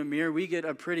look in a mirror, we get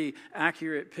a pretty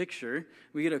accurate picture.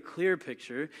 We get a clear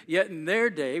picture. Yet in their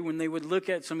day, when they would look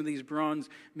at some of these bronze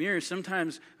mirrors,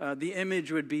 sometimes the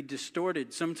image would be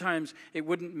distorted. Sometimes it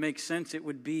wouldn't make sense. It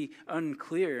would be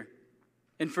unclear.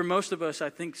 And for most of us, I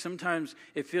think sometimes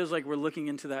it feels like we're looking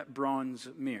into that bronze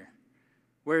mirror,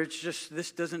 where it's just,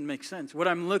 this doesn't make sense. What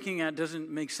I'm looking at doesn't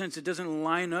make sense. It doesn't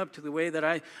line up to the way that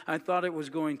I thought it was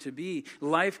going to be.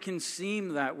 Life can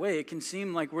seem that way. It can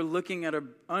seem like we're looking at an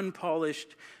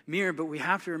unpolished mirror, but we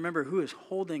have to remember who is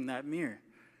holding that mirror.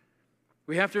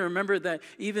 We have to remember that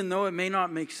even though it may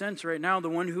not make sense right now, the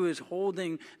one who is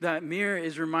holding that mirror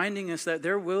is reminding us that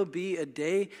there will be a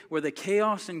day where the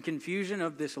chaos and confusion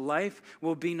of this life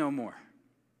will be no more.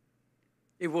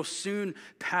 It will soon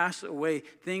pass away.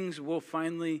 Things will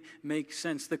finally make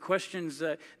sense. The questions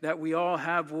that we all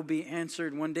have will be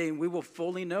answered one day, and we will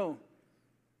fully know.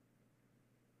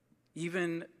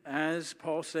 Even as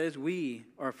Paul says, we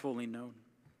are fully known.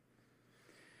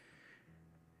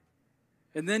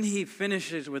 And then he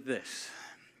finishes with this.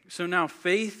 So now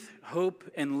faith, hope,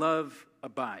 and love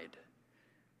abide.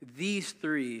 These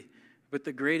three, but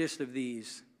the greatest of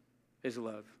these is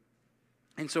love.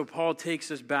 And so Paul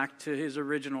takes us back to his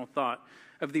original thought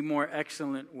of the more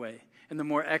excellent way. And the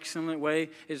more excellent way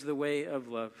is the way of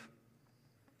love.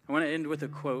 I want to end with a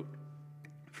quote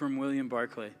from William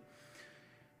Barclay.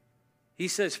 He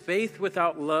says, "Faith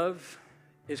without love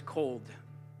is cold,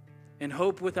 and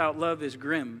hope without love is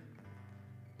grim.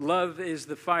 Love is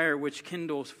the fire which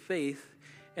kindles faith,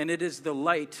 and it is the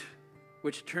light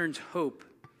which turns hope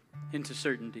into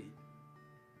certainty."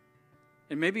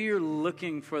 And maybe you're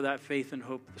looking for that faith and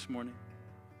hope this morning.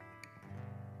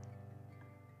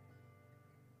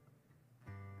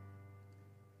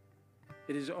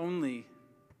 It is only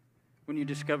when you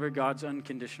discover God's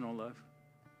unconditional love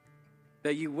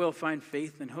that you will find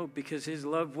faith and hope, because his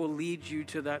love will lead you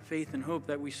to that faith and hope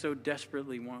that we so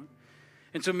desperately want.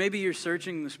 And so maybe you're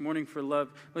searching this morning for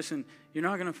love. Listen, you're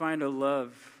not going to find a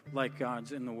love like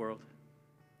God's in the world.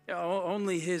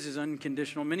 Only his is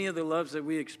unconditional. Many of the loves that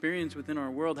we experience within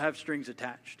our world have strings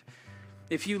attached.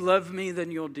 If you love me, then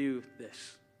you'll do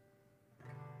this.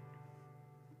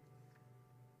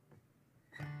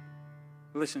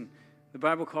 Listen, the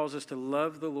Bible calls us to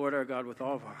love the Lord our God with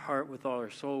all of our heart, with all our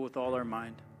soul, with all our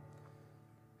mind.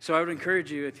 So I would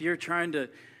encourage you, if you're trying to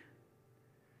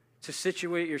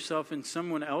situate yourself in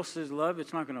someone else's love,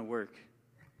 it's not going to work.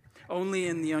 Only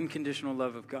in the unconditional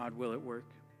love of God will it work.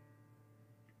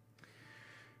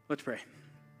 Let's pray.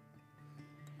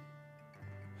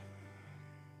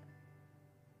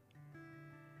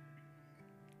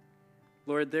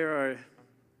 Lord, there are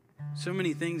so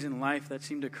many things in life that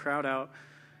seem to crowd out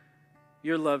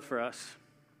your love for us.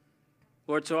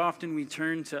 Lord, so often we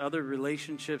turn to other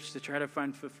relationships to try to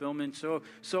find fulfillment. So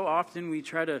often we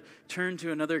try to turn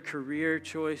to another career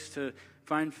choice to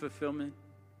find fulfillment.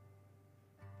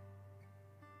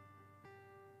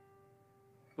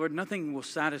 Lord, nothing will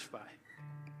satisfy.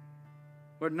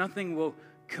 Lord, nothing will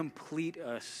complete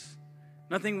us.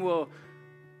 Nothing will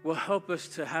help us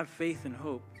to have faith and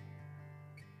hope.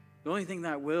 The only thing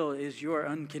that will is your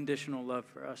unconditional love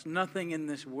for us. Nothing in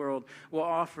this world will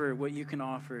offer what you can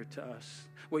offer to us,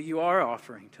 what you are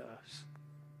offering to us.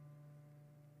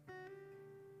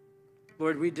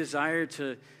 Lord, we desire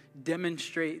to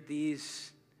demonstrate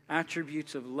these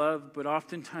attributes of love, but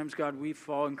oftentimes, God, we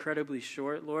fall incredibly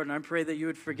short, Lord, and I pray that you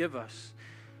would forgive us.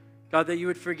 God, that you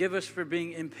would forgive us for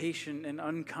being impatient and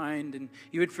unkind, and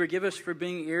you would forgive us for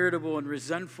being irritable and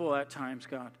resentful at times,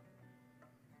 God.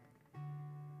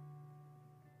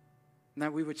 And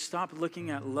that we would stop looking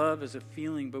at love as a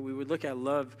feeling, but we would look at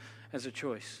love as a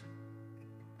choice.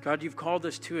 God, you've called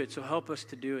us to it, so help us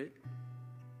to do it.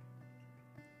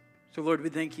 So, Lord, we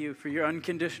thank you for your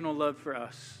unconditional love for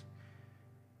us.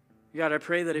 God, I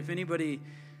pray that if anybody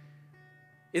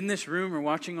in this room or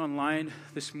watching online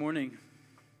this morning,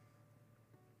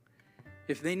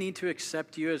 if they need to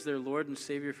accept you as their Lord and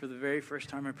Savior for the very first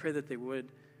time, I pray that they would.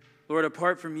 Lord,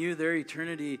 apart from you, their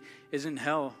eternity is in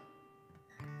hell.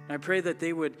 And I pray that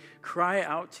they would cry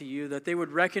out to you, that they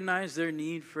would recognize their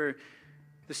need for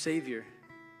the Savior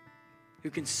who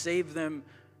can save them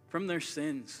from their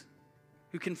sins,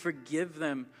 who can forgive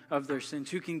them of their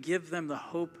sins, who can give them the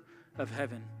hope of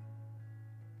heaven.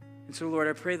 And so, Lord,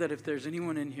 I pray that if there's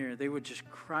anyone in here, they would just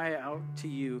cry out to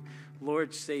you,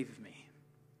 Lord, save me,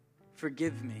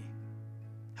 forgive me,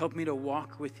 help me to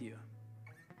walk with you.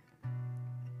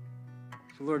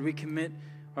 So, Lord, we commit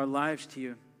our lives to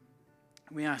you.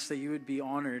 We ask that you would be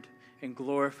honored and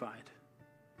glorified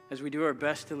as we do our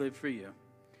best to live for you.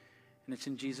 And it's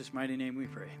in Jesus' mighty name we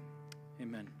pray.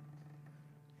 Amen.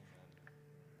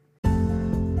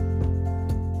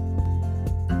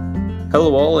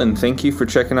 Hello all, and thank you for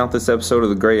checking out this episode of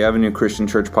the Gray Avenue Christian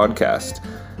Church podcast.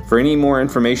 For any more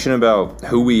information about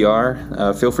who we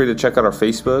are, feel free to check out our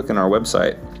Facebook and our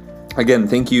website. Again,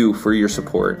 thank you for your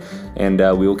support, and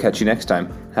we will catch you next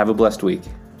time. Have a blessed week.